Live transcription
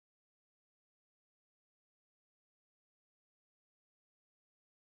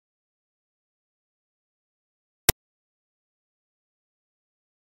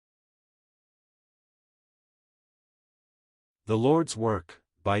The Lord's Work,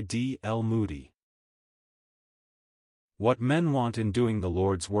 by D. L. Moody. What men want in doing the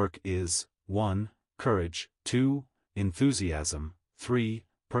Lord's work is, 1. Courage, 2. Enthusiasm, 3.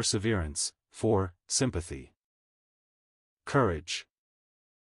 Perseverance, 4. Sympathy. Courage.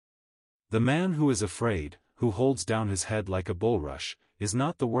 The man who is afraid, who holds down his head like a bulrush, is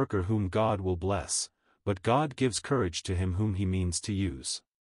not the worker whom God will bless, but God gives courage to him whom he means to use.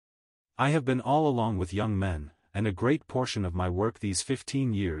 I have been all along with young men, and a great portion of my work these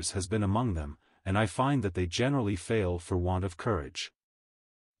 15 years has been among them, and I find that they generally fail for want of courage.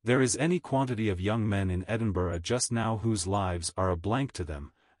 There is any quantity of young men in Edinburgh just now whose lives are a blank to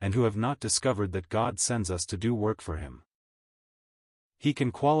them, and who have not discovered that God sends us to do work for Him. He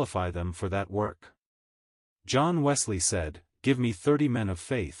can qualify them for that work. John Wesley said, "Give me 30 men of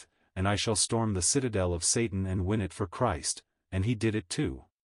faith, and I shall storm the citadel of Satan and win it for Christ," and he did it too.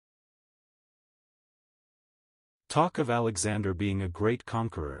 Talk of Alexander being a great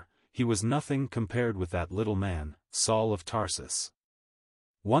conqueror, he was nothing compared with that little man, Saul of Tarsus.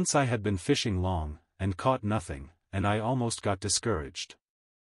 Once I had been fishing long, and caught nothing, and I almost got discouraged.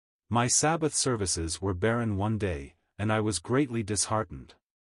 My Sabbath services were barren one day, and I was greatly disheartened.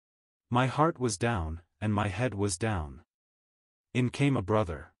 My heart was down, and my head was down. In came a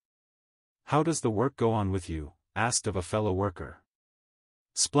brother. "How does the work go on with you?" asked of a fellow worker.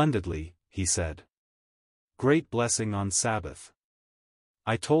 "Splendidly," he said. "Great blessing on Sabbath."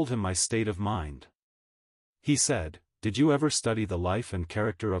 I told him my state of mind. He said, "Did you ever study the life and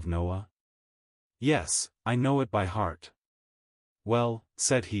character of Noah?" "Yes, I know it by heart." "Well,"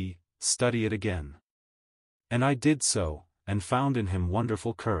 said he, "study it again." And I did so, and found in him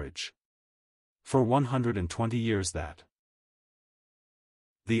wonderful courage. For 120 years that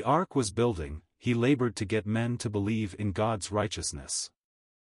the ark was building, he labored to get men to believe in God's righteousness.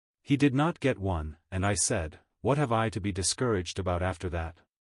 He did not get one, and I said, "What have I to be discouraged about after that?"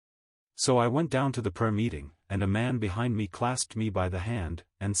 So I went down to the prayer meeting, and a man behind me clasped me by the hand,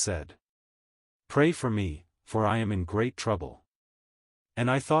 and said, "Pray for me, for I am in great trouble." And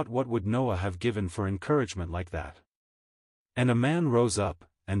I thought, what would Noah have given for encouragement like that? And a man rose up,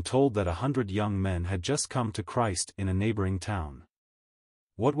 and told that 100 young men had just come to Christ in a neighboring town.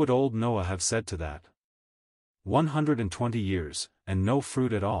 What would old Noah have said to that? 120 years, and no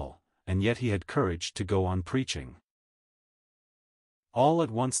fruit at all, and yet he had courage to go on preaching. All at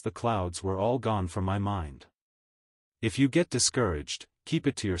once the clouds were all gone from my mind. If you get discouraged, keep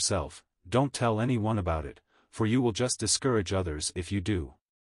it to yourself, don't tell anyone about it, for you will just discourage others if you do.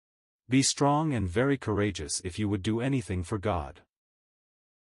 Be strong and very courageous if you would do anything for God.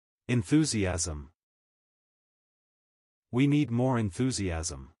 Enthusiasm. We need more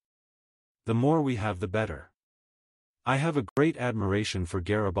enthusiasm. The more we have the better. I have a great admiration for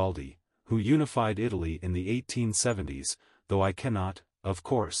Garibaldi, who unified Italy in the 1870s, though I cannot, of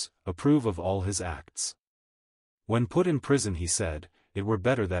course, approve of all his acts. When put in prison he said, "It were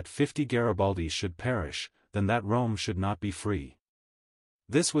better that 50 Garibaldis should perish, than that Rome should not be free."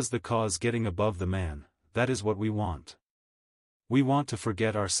 This was the cause getting above the man, that is what we want. We want to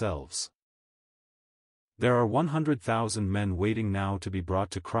forget ourselves. There are 100,000 men waiting now to be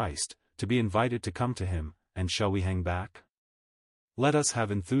brought to Christ, to be invited to come to Him, and shall we hang back? Let us have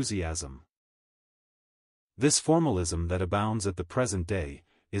enthusiasm. This formalism that abounds at the present day,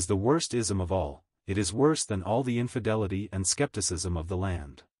 is the worst ism of all. It is worse than all the infidelity and skepticism of the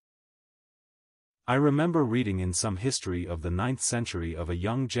land. I remember reading in some history of the 9th century of a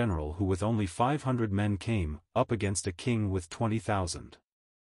young general who with only 500 men came up against a king with 20,000.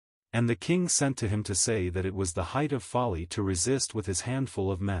 And the king sent to him to say that it was the height of folly to resist with his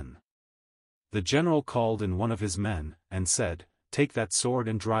handful of men. The general called in one of his men, and said, "Take that sword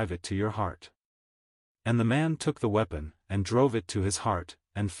and drive it to your heart." And the man took the weapon, and drove it to his heart,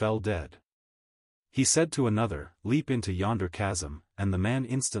 and fell dead. He said to another, "Leap into yonder chasm," and the man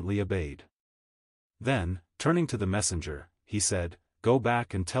instantly obeyed. Then, turning to the messenger, he said, "Go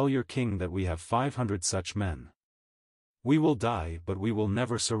back and tell your king that we have 500 such men. We will die, but we will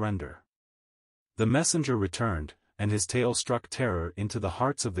never surrender." The messenger returned, and his tale struck terror into the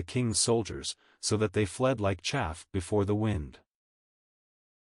hearts of the king's soldiers, so that they fled like chaff before the wind.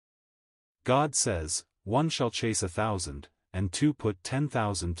 God says, "One shall chase 1,000, and two put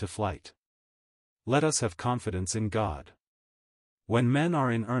 10,000 to flight." Let us have confidence in God. When men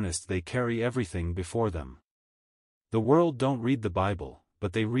are in earnest they carry everything before them. The world don't read the Bible,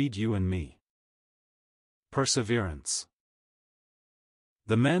 but they read you and me. Perseverance.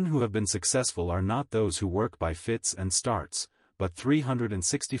 The men who have been successful are not those who work by fits and starts, but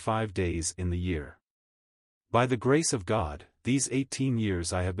 365 days in the year. By the grace of God, these 18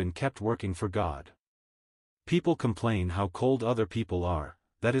 years I have been kept working for God. people complain how cold other people are,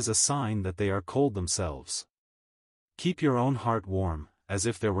 that is a sign that they are cold themselves. Keep your own heart warm, as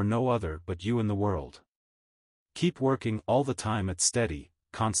if there were no other but you in the world. Keep working all the time at steady,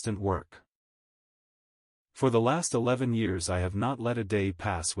 constant work. For the last 11 years I have not let a day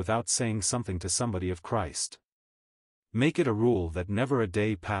pass without saying something to somebody of Christ. Make it a rule that never a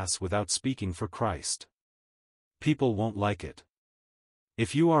day pass without speaking for Christ. People won't like it.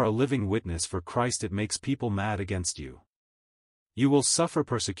 If you are a living witness for Christ, it makes people mad against you. You will suffer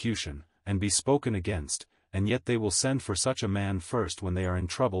persecution, and be spoken against, and yet they will send for such a man first when they are in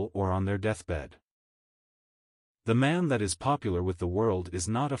trouble or on their deathbed. The man that is popular with the world is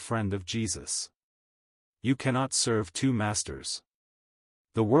not a friend of Jesus. You cannot serve two masters.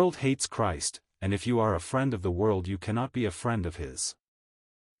 The world hates Christ, and if you are a friend of the world you cannot be a friend of his.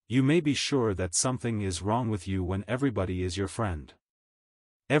 You may be sure that something is wrong with you when everybody is your friend.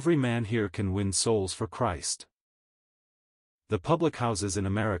 Every man here can win souls for Christ. The public houses in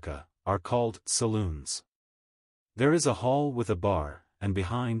America are called saloons. There is a hall with a bar, and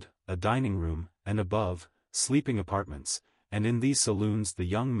behind, a dining room, and above, sleeping apartments, and in these saloons the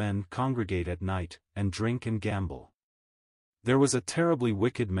young men congregate at night, and drink and gamble. There was a terribly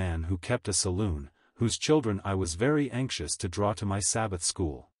wicked man who kept a saloon, whose children I was very anxious to draw to my Sabbath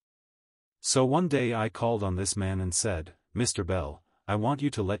school. So one day I called on this man and said, "Mr. Bell, I want you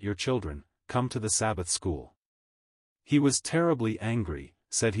to let your children come to the Sabbath school." He was terribly angry,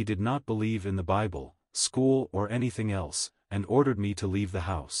 said he did not believe in the Bible, school or anything else, and ordered me to leave the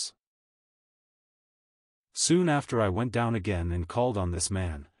house. Soon after I went down again and called on this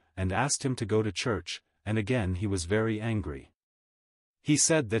man, and asked him to go to church, and again he was very angry. He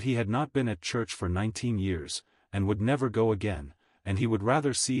said that he had not been at church for 19 years, and would never go again, and he would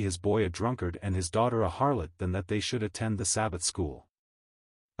rather see his boy a drunkard and his daughter a harlot than that they should attend the Sabbath school.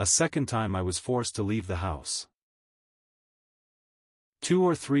 A second time I was forced to leave the house. 2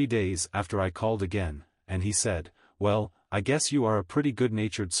 or 3 days after I called again, and he said, "Well, I guess you are a pretty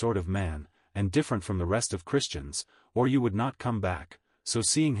good-natured sort of man, and different from the rest of Christians, or you would not come back." So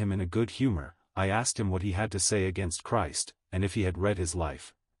seeing him in a good humor, I asked him what he had to say against Christ, and if he had read his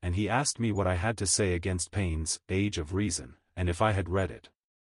life, and he asked me what I had to say against Paine's Age of Reason, and if I had read it.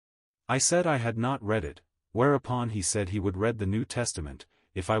 I said I had not read it, whereupon he said he would read the New Testament,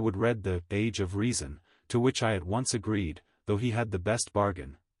 if I would read the Age of Reason, to which I at once agreed, though he had the best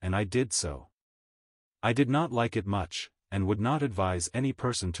bargain, and I did so. I did not like it much, and would not advise any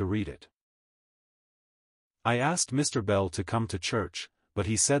person to read it. I asked Mr. Bell to come to church, but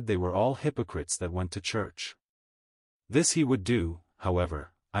he said they were all hypocrites that went to church. This he would do,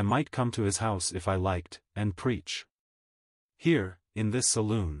 however, I might come to his house if I liked, and preach. Here, in this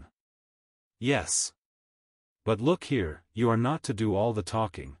saloon. Yes. But look here, you are not to do all the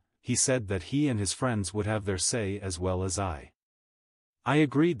talking. He said that he and his friends would have their say as well as I. I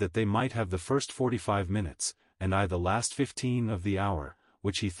agreed that they might have the first 45 minutes, and I the last 15 of the hour,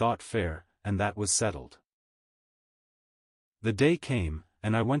 which he thought fair, and that was settled. The day came,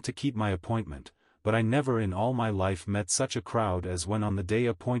 and I went to keep my appointment, but I never in all my life met such a crowd as when on the day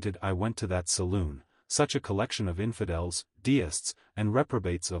appointed I went to that saloon. Such a collection of infidels, deists, and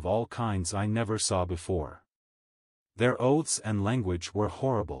reprobates of all kinds I never saw before. Their oaths and language were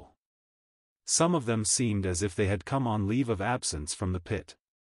horrible. Some of them seemed as if they had come on leave of absence from the pit.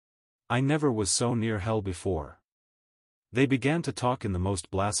 I never was so near hell before. They began to talk in the most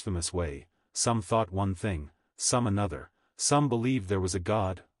blasphemous way. Some thought one thing, some another. Some believed there was a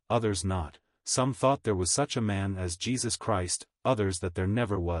God, others not. Some thought there was such a man as Jesus Christ, others that there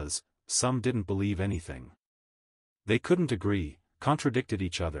never was. Some didn't believe anything. They couldn't agree, contradicted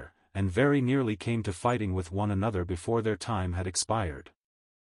each other, and very nearly came to fighting with one another before their time had expired.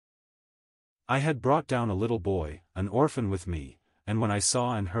 I had brought down a little boy, an orphan, with me, and when I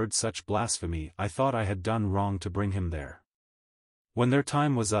saw and heard such blasphemy I thought I had done wrong to bring him there. When their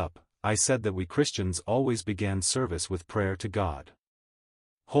time was up, I said that we Christians always began service with prayer to God.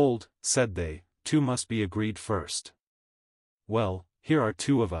 "Hold," said they, "two must be agreed first." Well, here are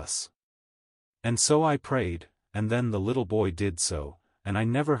two of us. And so I prayed, and then the little boy did so, and I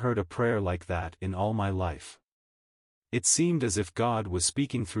never heard a prayer like that in all my life. It seemed as if God was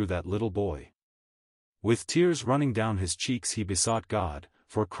speaking through that little boy. With tears running down his cheeks he besought God,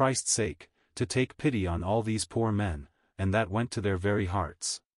 for Christ's sake, to take pity on all these poor men, and that went to their very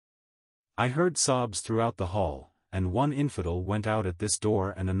hearts. I heard sobs throughout the hall, and one infidel went out at this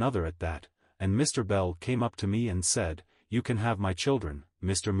door and another at that, and Mr. Bell came up to me and said, "You can have my children,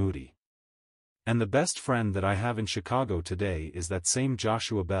 Mr. Moody. And the best friend that I have in Chicago today is that same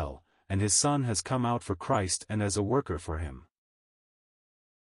Joshua Bell, and his son has come out for Christ and as a worker for him."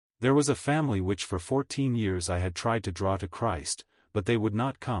 There was a family which for 14 years I had tried to draw to Christ, but they would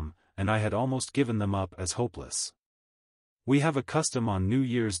not come, and I had almost given them up as hopeless. We have a custom on New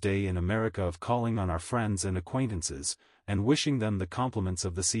Year's Day in America of calling on our friends and acquaintances, and wishing them the compliments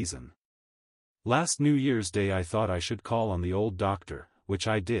of the season. Last New Year's Day I thought I should call on the old doctor, which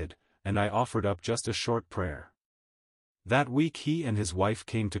I did, and I offered up just a short prayer. That week he and his wife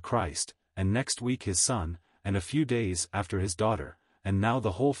came to Christ, and next week his son, and a few days after his daughter, and now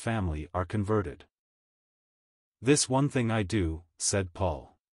the whole family are converted. This one thing I do, said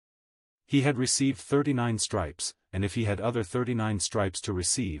Paul. He had received 39 stripes, and if he had other 39 stripes to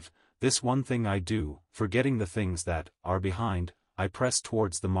receive, this one thing I do, forgetting the things that are behind, I press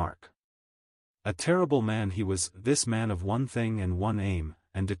towards the mark. A terrible man he was, this man of one thing and one aim,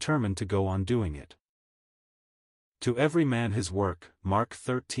 and determined to go on doing it. To every man his work, Mark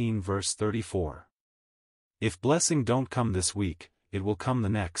 13 verse 34. If blessing don't come this week, it will come the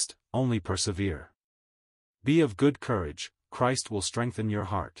next, only persevere. Be of good courage, Christ will strengthen your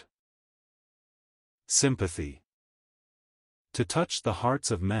heart. Sympathy. To touch the hearts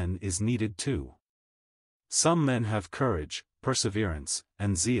of men is needed too. Some men have courage, perseverance,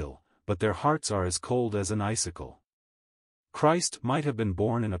 and zeal, but their hearts are as cold as an icicle. Christ might have been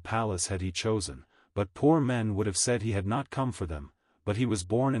born in a palace had he chosen, but poor men would have said he had not come for them, but he was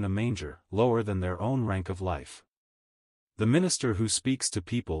born in a manger, lower than their own rank of life. The minister who speaks to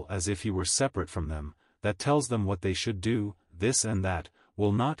people as if he were separate from them, that tells them what they should do, this and that,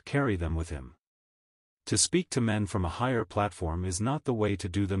 will not carry them with him. To speak to men from a higher platform is not the way to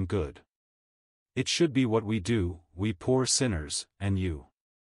do them good. It should be what we do, we poor sinners, and you.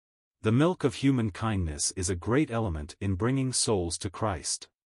 The milk of human kindness is a great element in bringing souls to Christ.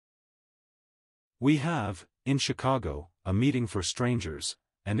 We have, in Chicago, a meeting for strangers,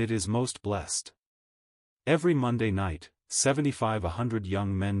 and it is most blessed. Every Monday night, 75-100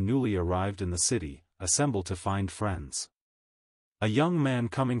 young men newly arrived in the city, assemble to find friends. A young man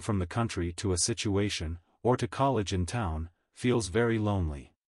coming from the country to a situation, or to college in town, feels very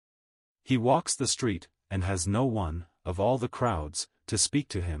lonely. He walks the street, and has no one, of all the crowds, to speak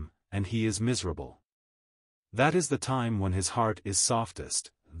to him, and he is miserable. That is the time when his heart is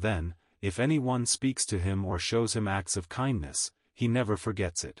softest. Then, if any one speaks to him or shows him acts of kindness, he never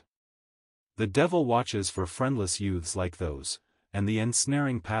forgets it. The devil watches for friendless youths like those, and the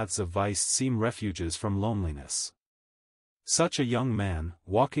ensnaring paths of vice seem refuges from loneliness. Such a young man,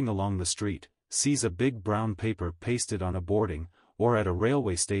 walking along the street, sees a big brown paper pasted on a boarding, or at a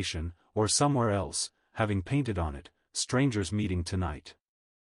railway station, or somewhere else, having painted on it, "Strangers meeting tonight.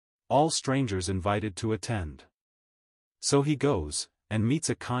 All strangers invited to attend." So he goes, and meets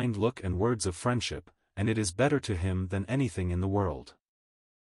a kind look and words of friendship, and it is better to him than anything in the world.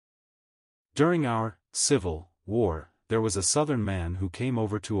 During our Civil War, there was a Southern man who came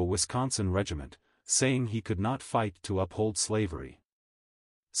over to a Wisconsin regiment, saying he could not fight to uphold slavery.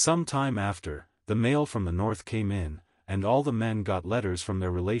 Some time after, the mail from the North came in, and all the men got letters from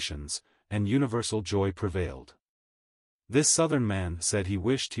their relations, and universal joy prevailed. This Southern man said he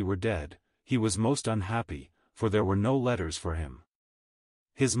wished he were dead. He was most unhappy, for there were no letters for him.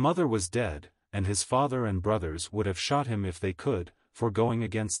 His mother was dead, and his father and brothers would have shot him if they could, for going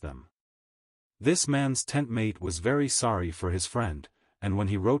against them. This man's tent mate was very sorry for his friend, and when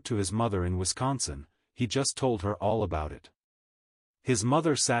he wrote to his mother in Wisconsin, he just told her all about it. His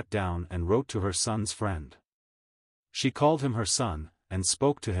mother sat down and wrote to her son's friend. She called him her son, and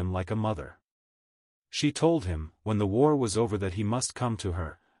spoke to him like a mother. She told him, when the war was over, that he must come to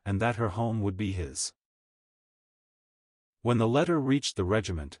her, and that her home would be his. When the letter reached the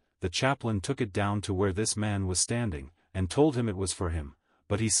regiment, the chaplain took it down to where this man was standing, and told him it was for him,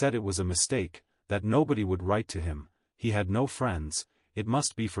 but he said it was a mistake, that nobody would write to him, he had no friends, it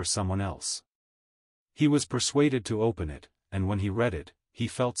must be for someone else. He was persuaded to open it, and when he read it, he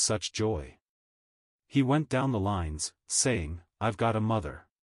felt such joy. He went down the lines, saying, "I've got a mother."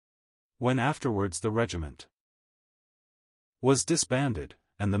 When afterwards the regiment was disbanded,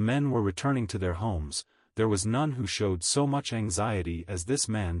 and the men were returning to their homes, there was none who showed so much anxiety as this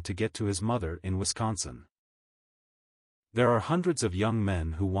man to get to his mother in Wisconsin. There are hundreds of young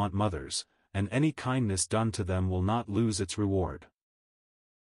men who want mothers, and any kindness done to them will not lose its reward.